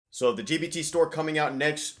So the GPT store coming out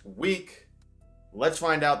next week. Let's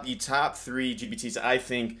find out the top 3 GPTs I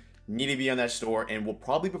think need to be on that store and will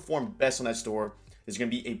probably perform best on that store. There's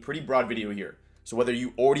going to be a pretty broad video here. So whether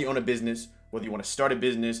you already own a business, whether you want to start a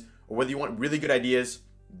business, or whether you want really good ideas,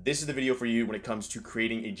 this is the video for you when it comes to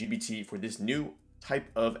creating a GPT for this new type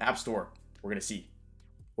of app store we're going to see.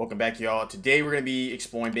 Welcome back, y'all. Today we're going to be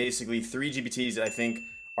exploring basically 3 GPTs that I think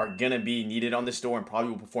are going to be needed on the store and probably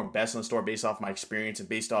will perform best on the store based off my experience and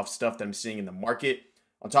based off stuff that I'm seeing in the market.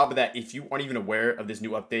 On top of that, if you aren't even aware of this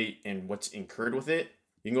new update and what's incurred with it,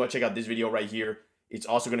 you can go check out this video right here. It's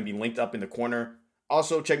also going to be linked up in the corner.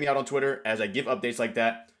 Also, check me out on Twitter as I give updates like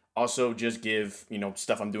that. Also, just give,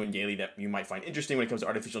 stuff I'm doing daily that you might find interesting when it comes to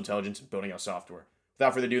artificial intelligence and building out software.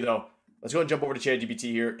 Without further ado, though, let's go and jump over to ChatGPT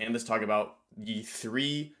here and let's talk about the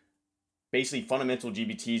 3 basically fundamental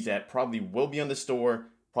GPTs that probably will be on the store,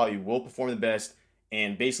 probably will perform the best,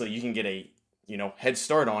 and basically you can get a, head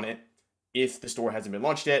start on it if the store hasn't been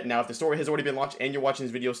launched yet. Now, if the store has already been launched and you're watching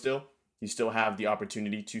this video still, you still have the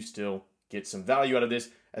opportunity to still get some value out of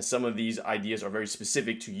this, as some of these ideas are very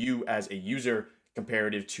specific to you as a user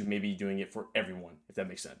comparative to maybe doing it for everyone, if that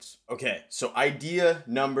makes sense. Okay, so idea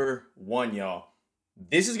number 1, y'all.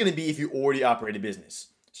 This is going to be if you already operate a business.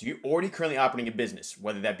 So you're already currently operating a business,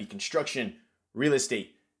 whether that be construction, real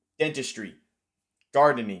estate, dentistry,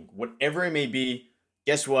 gardening, whatever it may be.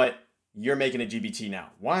 Guess what? You're making a GPT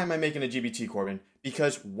now. Why am I making a GPT, Corbin?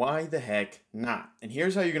 Because why the heck not? And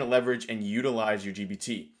here's how you're going to leverage and utilize your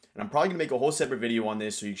GPT. And I'm probably going to make a whole separate video on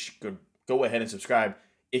this, so you should go ahead and subscribe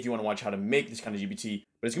if you want to watch how to make this kind of GPT.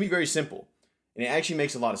 But it's going to be very simple, and it actually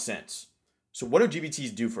makes a lot of sense. So what do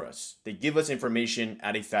GPTs do for us? They give us information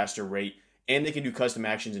at a faster rate, and they can do custom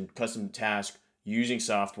actions and custom tasks using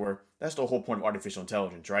software. That's the whole point of artificial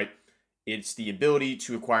intelligence, right? It's the ability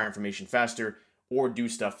to acquire information faster or do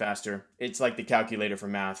stuff faster. It's like the calculator for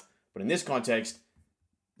math. But in this context,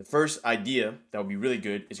 the first idea that would be really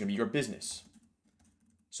good is going to be your business.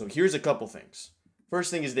 So here's a couple things.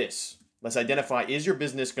 First thing is this. Let's identify, is your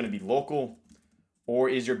business going to be local or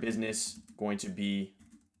is your business going to be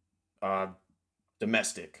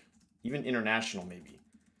domestic, even international maybe?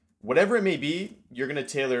 Whatever it may be, you're going to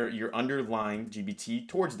tailor your underlying GPT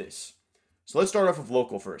towards this. So let's start off with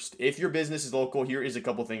local first. If your business is local, here is a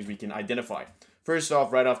couple things we can identify. First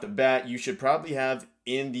off, right off the bat, you should probably have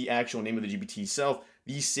in the actual name of the GPT itself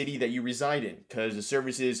the city that you reside in, because the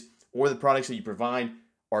services or the products that you provide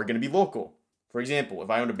are going to be local. For example, if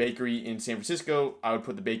I owned a bakery in San Francisco, I would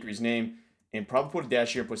put the bakery's name and probably put a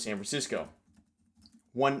dash here and put San Francisco.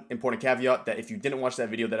 One important caveat that if you didn't watch that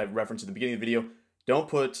video that I referenced at the beginning of the video, don't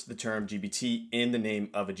put the term GPT in the name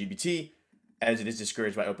of a GPT, as it is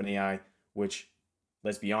discouraged by OpenAI, which,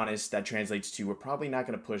 let's be honest, that translates to we're probably not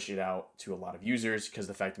going to push it out to a lot of users because of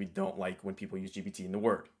the fact that we don't like when people use GPT in the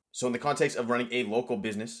word. So in the context of running a local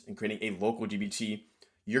business and creating a local GPT,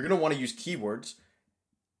 you're going to want to use keywords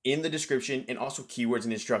in the description and also keywords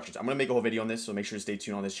and instructions. I'm going to make a whole video on this, so make sure to stay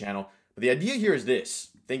tuned on this channel. But the idea here is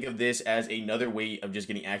this. Think of this as another way of just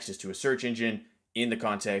getting access to a search engine in the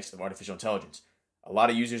context of artificial intelligence. A lot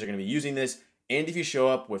of users are going to be using this, and if you show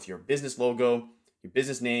up with your business logo, your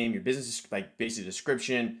business name, your business basic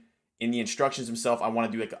description, in the instructions themselves, I'm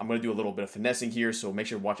going to do a little bit of finessing here, so make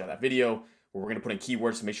sure to watch out that video where we're going to put in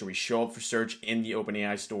keywords to make sure we show up for search in the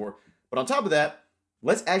OpenAI store. But on top of that,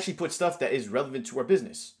 let's actually put stuff that is relevant to our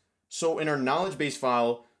business. So in our knowledge base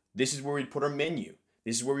file, this is where we'd put our menu.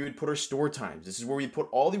 This is where we would put our store times. This is where we put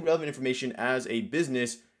all the relevant information as a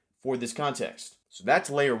business for this context. So that's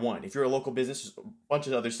layer 1. If you're a local business, there's a bunch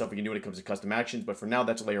of other stuff we can do when it comes to custom actions, but for now,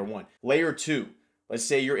 that's layer 1. Layer 2, let's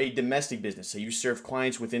say you're a domestic business. So you serve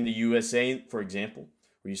clients within the USA, for example,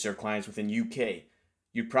 or you serve clients within UK.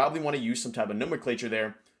 You'd probably want to use some type of nomenclature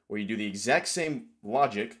there where you do the exact same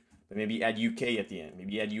logic, but maybe add UK at the end,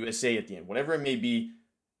 maybe add USA at the end, whatever it may be.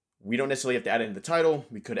 We don't necessarily have to add it in the title.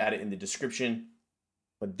 We could add it in the description,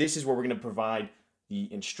 but this is where we're going to provide the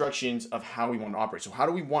instructions of how we want to operate. So how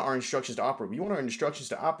do we want our instructions to operate? We want our instructions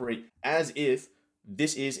to operate as if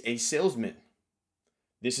this is a salesman.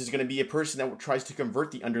 This is going to be a person that tries to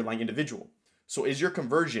convert the underlying individual. So is your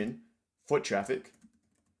conversion foot traffic?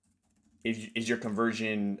 Is your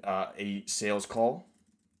conversion a sales call?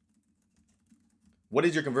 What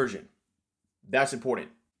is your conversion? That's important.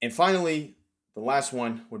 And finally, the last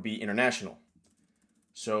one would be international.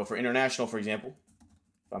 So for international, for example,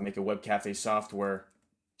 if I make a web cafe software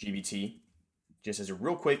GPT, just as a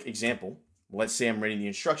real quick example, let's say I'm writing the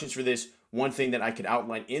instructions for this. One thing that I could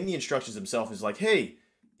outline in the instructions themselves is like, hey,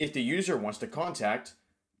 if the user wants to contact,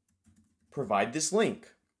 provide this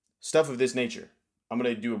link. Stuff of this nature. I'm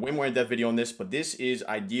going to do a way more in-depth video on this, but this is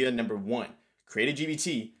idea number 1. Create a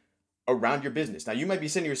GPT around your business. Now, you might be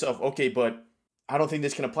saying to yourself, okay, but I don't think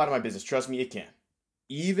this can apply to my business. Trust me, it can.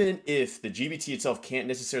 Even if the GPT itself can't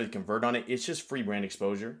necessarily convert on it, it's just free brand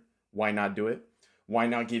exposure. Why not do it? Why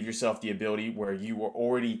not give yourself the ability where you are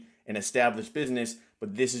already an established business,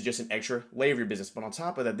 but this is just an extra layer of your business. But on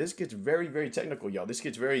top of that, this gets very, very technical, y'all. This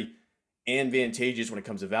gets very advantageous when it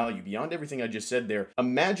comes to value. Beyond everything I just said there,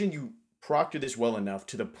 imagine you proctor this well enough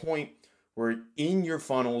to the point where in your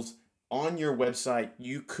funnels, on your website,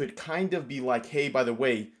 you could kind of be like, hey, by the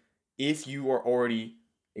way, if you are already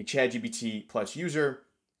a ChatGPT Plus user,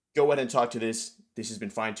 go ahead and talk to this. This has been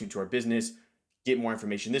fine-tuned to our business. Get more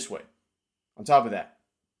information this way. On top of that,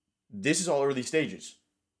 this is all early stages.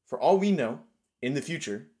 For all we know, in the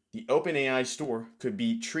future, the OpenAI store could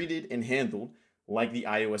be treated and handled like the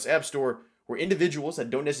iOS App Store, where individuals that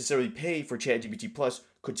don't necessarily pay for ChatGPT Plus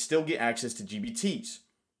could still get access to GPTs.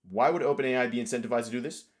 Why would OpenAI be incentivized to do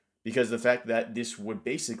this? Because of the fact that this would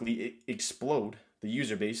basically explode the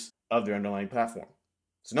user base of their underlying platform.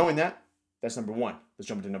 So knowing that, that's number one. Let's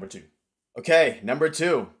jump into number two. Okay, number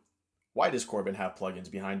two. Why does Corbin have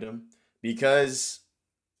plugins behind him? Because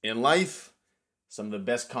in life, some of the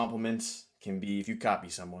best compliments can be if you copy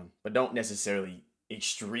someone, but don't necessarily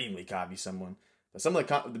extremely copy someone. But some of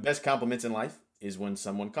the best compliments in life is when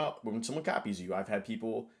someone copies you. I've had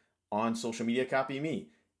people on social media copy me.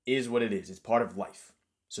 Is what it is. It's part of life.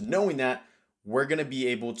 So knowing that, we're going to be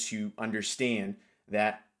able to understand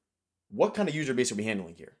that what kind of user base are we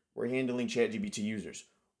handling here? We're handling ChatGPT users.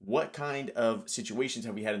 What kind of situations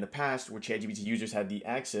have we had in the past where ChatGPT users had the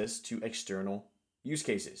access to external use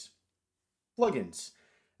cases? Plugins.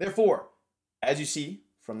 Therefore, as you see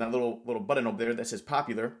from that little button over there that says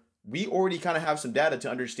popular, we already kind of have some data to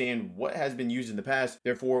understand what has been used in the past.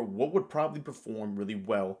 Therefore, what would probably perform really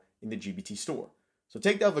well in the GPT store. So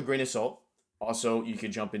take that with a grain of salt. Also, you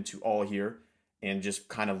could jump into all here and just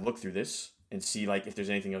kind of look through this and see like if there's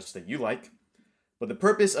anything else that you like. But the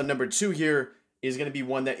purpose of number two here is going to be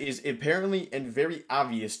one that is apparently and very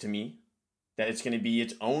obvious to me that it's going to be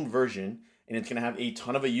its own version and it's going to have a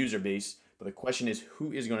ton of a user base. But the question is,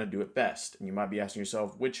 who is going to do it best? And you might be asking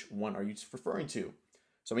yourself, which one are you referring to?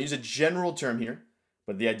 So I'm going to use a general term here,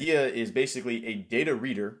 but the idea is basically a data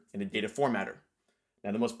reader and a data formatter.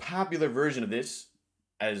 Now, the most popular version of this,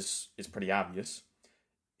 as is pretty obvious,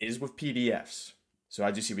 is with PDFs. So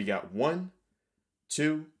as you see, we got 1,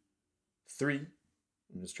 2, 3.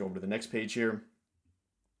 Let's go over to the next page here.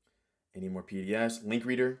 Any more PDFs? Link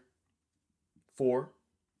reader, 4.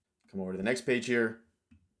 Come over to the next page here.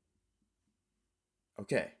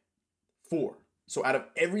 Okay, 4. So out of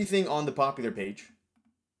everything on the popular page,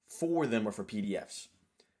 4 of them are for PDFs.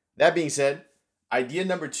 That being said, idea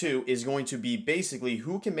number 2 is going to be basically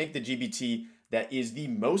who can make the GPT that is the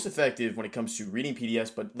most effective when it comes to reading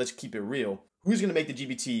PDFs, but let's keep it real. Who's going to make the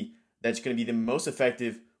GPT that's going to be the most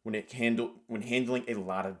effective when handling a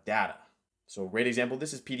lot of data? So a great example,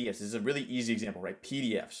 this is PDFs. This is a really easy example, right?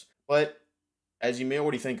 PDFs. But as you may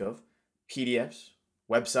already think of, PDFs,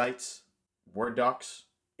 websites, Word docs,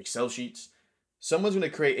 Excel sheets, someone's going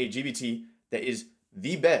to create a GPT that is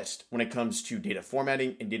the best when it comes to data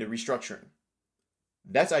formatting and data restructuring.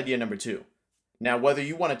 That's idea number 2. Now, whether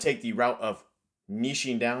you want to take the route of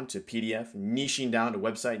niching down to PDF, niching down to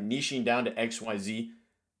website, niching down to XYZ,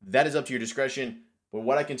 that is up to your discretion. But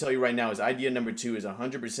what I can tell you right now is idea number 2 is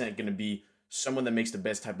 100% going to be someone that makes the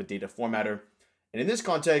best type of data formatter. And in this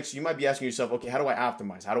context, you might be asking yourself, okay, how do I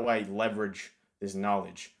optimize? How do I leverage this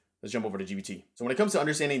knowledge? Let's jump over to GPT. So when it comes to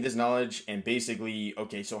understanding this knowledge and basically,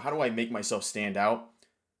 okay, so how do I make myself stand out?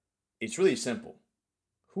 It's really simple.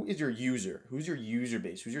 Who is your user? Who's your user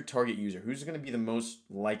base? Who's your target user? Who's going to be the most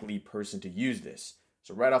likely person to use this?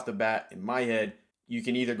 So right off the bat, in my head, you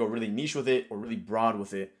can either go really niche with it or really broad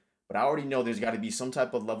with it. But I already know there's got to be some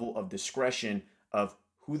type of level of discretion of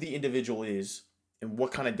who the individual is and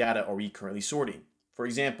what kind of data are we currently sorting. For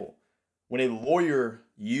example, when a lawyer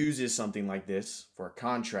uses something like this for a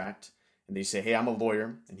contract and they say, hey, I'm a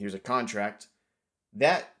lawyer and here's a contract,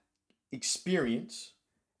 that experience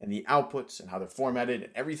and the outputs and how they're formatted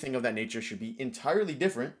and everything of that nature should be entirely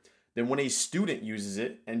different than when a student uses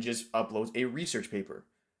it and just uploads a research paper.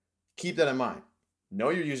 Keep that in mind. Know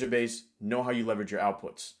your user base, know how you leverage your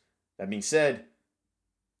outputs. That being said,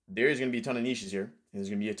 there is going to be a ton of niches here. And there's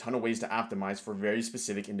going to be a ton of ways to optimize for very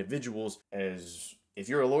specific individuals. As if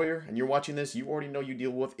you're a lawyer and you're watching this, you already know you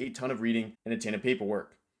deal with a ton of reading and a ton of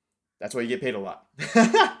paperwork. That's why you get paid a lot.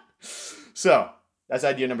 So that's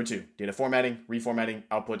idea number 2. Data formatting, reformatting,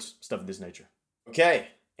 outputs, stuff of this nature. Okay,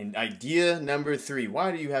 and idea number 3.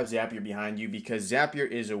 Why do you have Zapier behind you? Because Zapier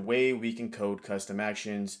is a way we can code custom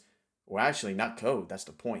actions. Well, actually, not code. That's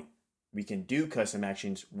the point. we can do custom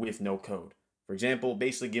actions with no code. For example,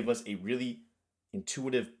 basically give us a really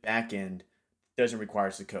intuitive backend that doesn't require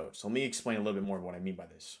us to code. So let me explain a little bit more of what I mean by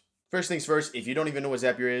this. First things first, if you don't even know what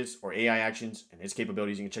Zapier is or AI actions and its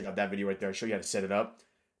capabilities, you can check out that video right there. I'll show you how to set it up.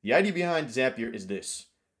 The idea behind Zapier is this.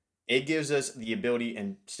 It gives us the ability,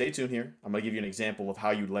 and stay tuned here, I'm going to give you an example of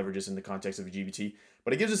how you leverage this in the context of a GPT,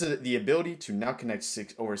 but it gives us the ability to now connect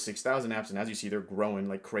over 6,000 apps, and as you see, they're growing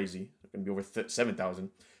like crazy. They're going to be over 7,000.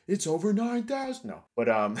 It's over 9,000. No, but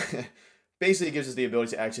basically it gives us the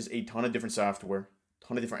ability to access a ton of different software,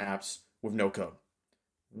 ton of different apps with no code.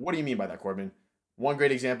 What do you mean by that, Corbin? One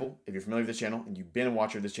great example, if you're familiar with this channel and you've been a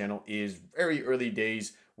watcher of this channel, is very early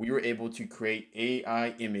days, we were able to create AI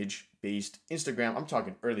image-based Instagram. I'm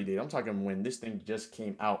talking early days. I'm talking when this thing just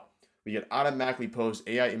came out. We could automatically post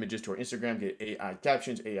AI images to our Instagram, get AI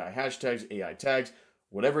captions, AI hashtags, AI tags,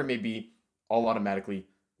 whatever it may be, all automatically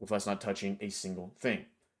with us not touching a single thing.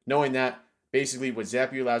 Knowing that, basically what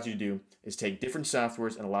Zapier allows you to do is take different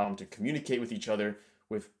softwares and allow them to communicate with each other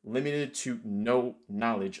with limited to no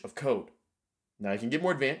knowledge of code. Now, I can get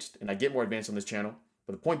more advanced, and I get more advanced on this channel,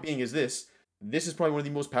 but the point being is this is probably one of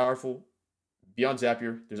the most powerful, beyond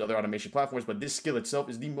Zapier, there's other automation platforms, but this skill itself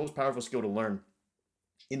is the most powerful skill to learn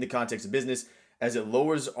in the context of business, as it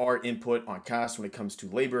lowers our input on costs when it comes to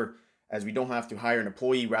labor, as we don't have to hire an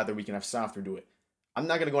employee, rather we can have software do it. I'm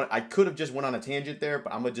not gonna go on, I could have just went on a tangent there,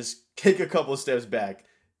 but I'm gonna just take a couple of steps back.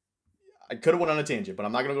 I could have went on a tangent, but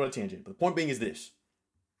I'm not gonna go on a tangent. But the point being is this,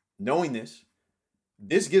 knowing this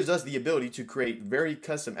gives us the ability to create very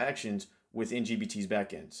custom actions within GPT's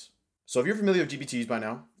backends. So if you're familiar with GPTs by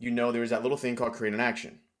now, you know there's that little thing called create an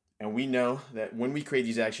action. And we know that when we create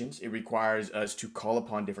these actions, it requires us to call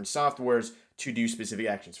upon different softwares to do specific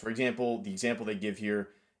actions. For example, the example they give here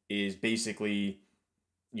is basically,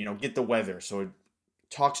 get the weather. So it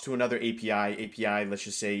talks to another API. API, let's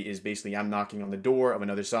just say, is basically I'm knocking on the door of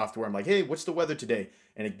another software. I'm like, hey, what's the weather today?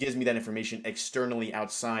 And it gives me that information externally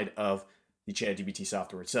outside of the ChatGPT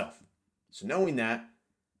software itself. So knowing that,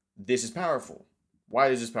 this is powerful. Why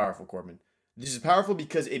is this powerful, Corbin? This is powerful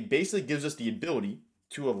because it basically gives us the ability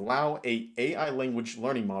to allow a AI language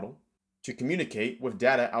learning model to communicate with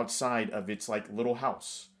data outside of its little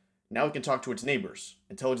house. Now it can talk to its neighbors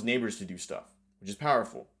and tell its neighbors to do stuff, which is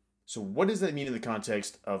powerful. So what does that mean in the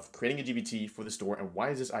context of creating a GPT for the store, and why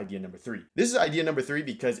is this idea number 3? This is idea number 3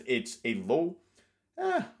 because it's a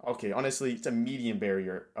honestly, it's a medium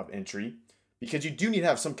barrier of entry, because you do need to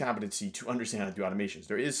have some competency to understand how to do automations.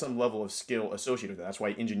 There is some level of skill associated with that. That's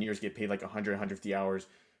why engineers get paid like 100, 150 hours,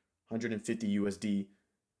 150 USD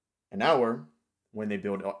an hour when they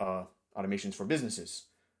build automations for businesses.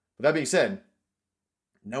 With that being said,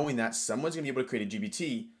 knowing that someone's going to be able to create a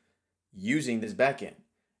GPT using this backend,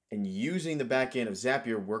 and using the backend of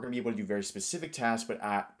Zapier, we're going to be able to do very specific tasks, but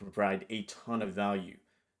provide a ton of value.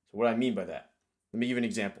 So what do I mean by that? Let me give you an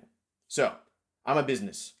example. So I'm a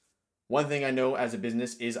business. One thing I know as a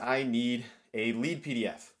business is I need a lead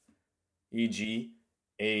PDF, e.g.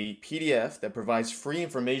 a PDF that provides free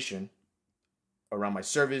information around my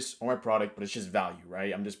service or my product, but it's just value,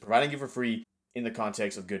 right? I'm just providing it for free in the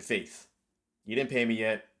context of good faith. You didn't pay me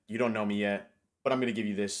yet, you don't know me yet, but I'm going to give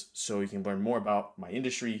you this so you can learn more about my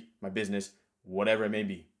industry, my business, whatever it may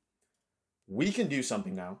be. We can do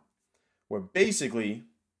something now where basically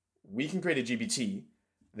we can create a GPT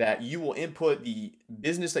that you will input the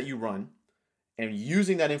business that you run, and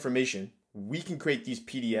using that information, we can create these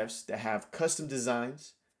PDFs that have custom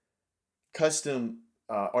designs, custom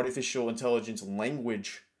artificial intelligence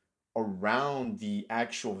language around the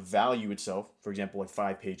actual value itself. For example, a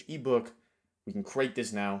 5-page ebook. We can create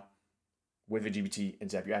this now with a GPT and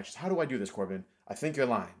Zapier Actions. How do I do this, Corbin? I think you're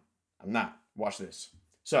lying. I'm not. Watch this.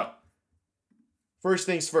 So, first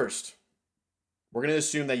things first. We're going to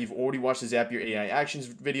assume that you've already watched the Zapier AI Actions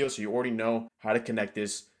video, so you already know how to connect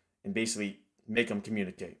this and basically make them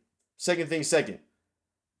communicate. Second thing second,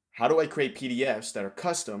 how do I create PDFs that are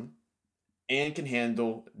custom and can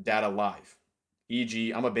handle data live?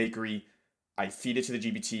 E.g., I'm a bakery, I feed it to the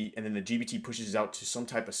GPT, and then the GPT pushes it out to some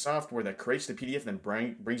type of software that creates the PDF and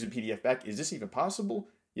then brings the PDF back. Is this even possible?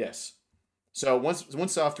 Yes. So one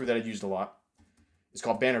software that I've used a lot is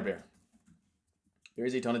called Banner Bear. There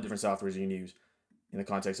is a ton of different softwares you can use in the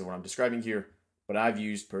context of what I'm describing here, but I've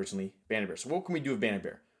used personally Banner Bear. So what can we do with Banner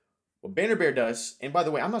Bear? What Banner Bear does, and by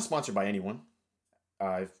the way, I'm not sponsored by anyone.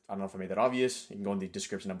 I don't know if I made that obvious. You can go in the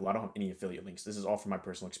description down below. I don't have any affiliate links. This is all from my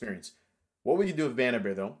personal experience. What we can do with Banner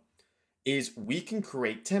Bear, though, is we can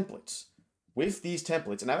create templates. With these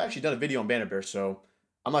templates, and I've actually done a video on Banner Bear, so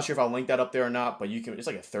I'm not sure if I'll link that up there or not, but you can. It's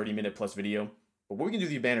like a 30-minute plus video. But what we can do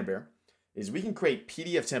with Banner Bear is we can create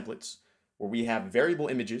PDF templates where we have variable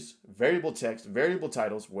images, variable text, variable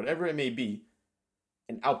titles, whatever it may be,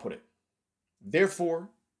 and output it. Therefore,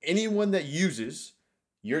 anyone that uses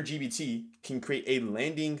your GPT can create a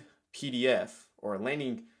landing PDF or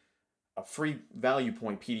a free value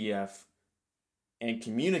point PDF and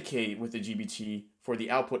communicate with the GPT for the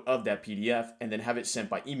output of that PDF and then have it sent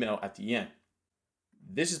by email at the end.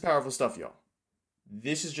 This is powerful stuff, y'all.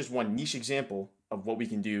 This is just one niche example of what we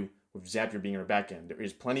can do with Zapier being our backend. There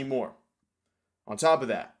is plenty more. On top of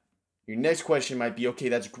that, your next question might be, okay,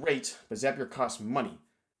 that's great, but Zapier costs money.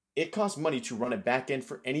 It costs money to run a backend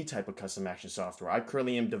for any type of custom action software. I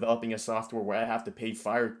currently am developing a software where I have to pay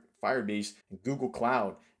Firebase and Google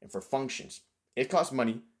Cloud and for functions. It costs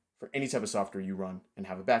money for any type of software you run and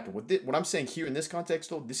have a backend. What I'm saying here in this context,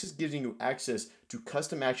 though, this is giving you access to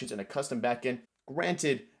custom actions and a custom backend,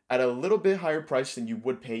 granted at a little bit higher price than you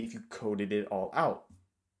would pay if you coded it all out.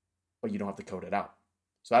 But you don't have to code it out.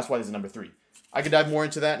 So that's why this is number 3. I could dive more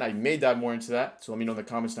into that, and I may dive more into that, so let me know in the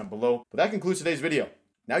comments down below. But that concludes today's video.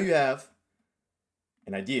 Now you have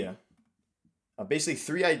an idea of basically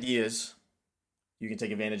 3 ideas you can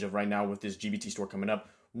take advantage of right now with this GPT store coming up.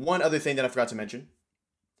 One other thing that I forgot to mention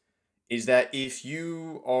is that if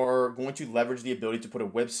you are going to leverage the ability to put a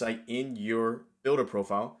website in your builder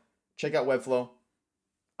profile, check out Webflow.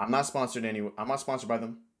 I'm not sponsored by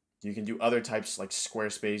them. You can do other types like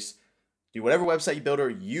Squarespace. Do whatever website builder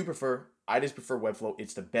you prefer. I just prefer Webflow.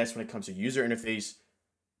 It's the best when it comes to user interface.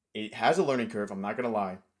 It has a learning curve, I'm not going to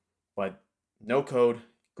lie, but no code,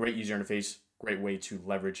 great user interface, great way to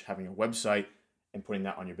leverage having a website and putting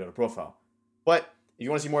that on your builder profile. But if you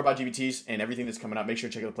want to see more about GPTs and everything that's coming up, make sure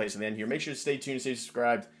to check out the playlist at the end here. Make sure to stay tuned and stay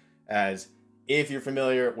subscribed, as if you're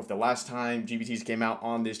familiar with the last time GPTs came out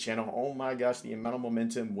on this channel, oh my gosh, the amount of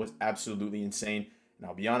momentum was absolutely insane. And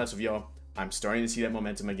I'll be honest with y'all, I'm starting to see that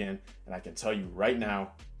momentum again. And I can tell you right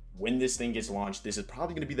now, when this thing gets launched, this is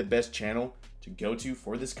probably going to be the best channel to go to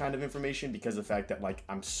for this kind of information, because of the fact that like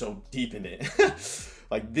I'm so deep in it.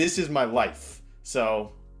 Like this is my life.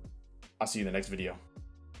 So I'll see you in the next video.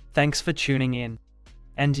 Thanks for tuning in.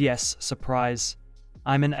 And yes, surprise,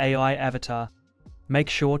 I'm an AI avatar. Make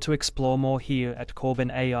sure to explore more here at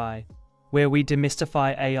Corbin AI, where we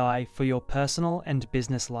demystify AI for your personal and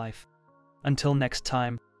business life. Until next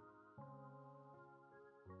time.